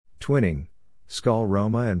Twinning, Skal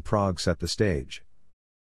Roma and Prague set the stage.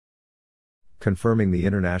 Confirming the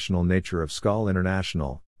international nature of Skal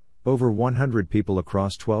International, over 100 people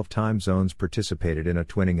across 12 time zones participated in a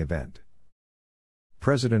twinning event.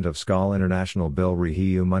 President of Skal International Bill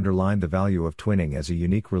Rehium underlined the value of twinning as a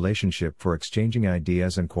unique relationship for exchanging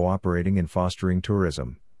ideas and cooperating in fostering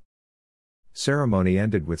tourism. Ceremony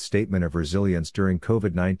ended with statement of resilience during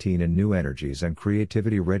COVID-19 and new energies and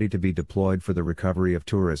creativity ready to be deployed for the recovery of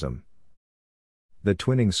tourism. The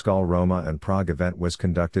Twinning Skal Roma and Prague event was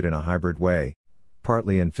conducted in a hybrid way,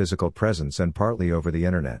 partly in physical presence and partly over the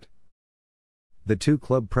internet. The two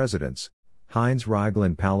club presidents, Heinz Riegel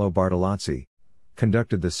and Paolo Bartolozzi,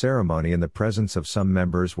 conducted the ceremony in the presence of some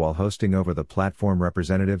members while hosting over the platform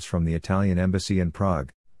representatives from the Italian Embassy in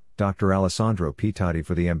Prague, Dr. Alessandro Pitati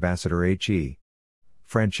for the ambassador H.E.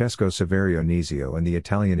 Francesco Saverio Nizio and the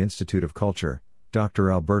Italian Institute of Culture,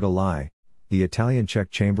 Dr. Alberta Lai, the Italian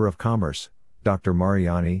Czech Chamber of Commerce, Dr.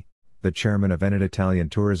 Mariani, the chairman of Enid Italian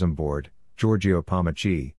Tourism Board, Giorgio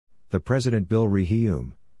Pomacci, the president Bill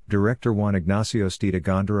Rehium, director Juan Ignacio Stita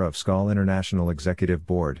Gondara of Skal International Executive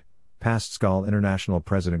Board, past Skal International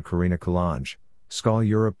president Karina Coulange, Skal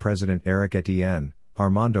Europe president Eric Etienne,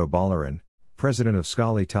 Armando Ballerin, president of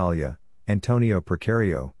Skal Italia, Antonio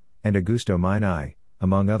Precario, and Augusto Mainai,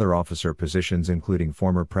 among other officer positions including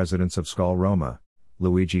former presidents of Skal Roma,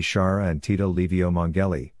 Luigi Sciarra and Tito Livio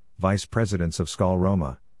Mongeli, vice presidents of Skal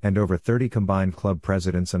Roma, and over 30 combined club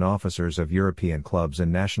presidents and officers of European clubs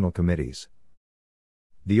and national committees.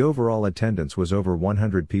 The overall attendance was over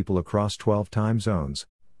 100 people across 12 time zones,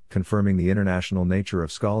 confirming the international nature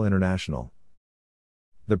of Skal International.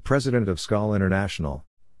 The president of Skal International,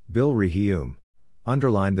 Bill Rehium,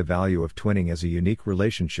 underlined the value of twinning as a unique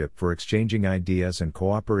relationship for exchanging ideas and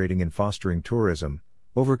cooperating in fostering tourism,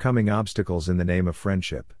 overcoming obstacles in the name of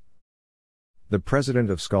friendship. The president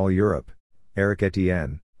of Skal Europe, Eric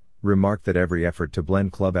Etienne, remarked that every effort to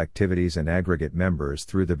blend club activities and aggregate members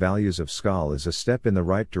through the values of Skal is a step in the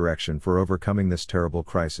right direction for overcoming this terrible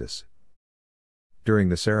crisis. During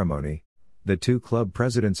the ceremony, the two club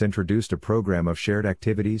presidents introduced a program of shared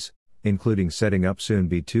activities, including setting up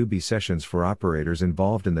soon-B2B sessions for operators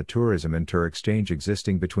involved in the tourism and tour exchange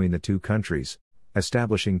existing between the two countries,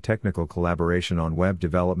 establishing technical collaboration on web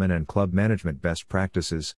development and club management best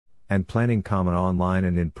practices, and planning common online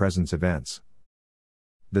and in-presence events.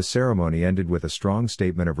 The ceremony ended with a strong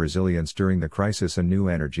statement of resilience during the crisis and new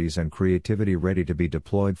energies and creativity ready to be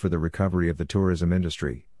deployed for the recovery of the tourism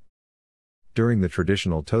industry. During the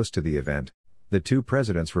traditional toast to the event, the two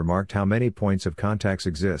presidents remarked how many points of contacts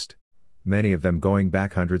exist, many of them going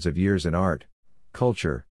back hundreds of years in art,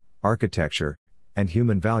 culture, architecture, and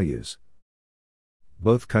human values.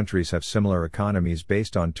 Both countries have similar economies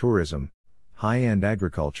based on tourism, high-end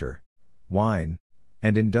agriculture, wine,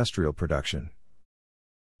 and industrial production.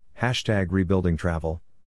 #RebuildingTravel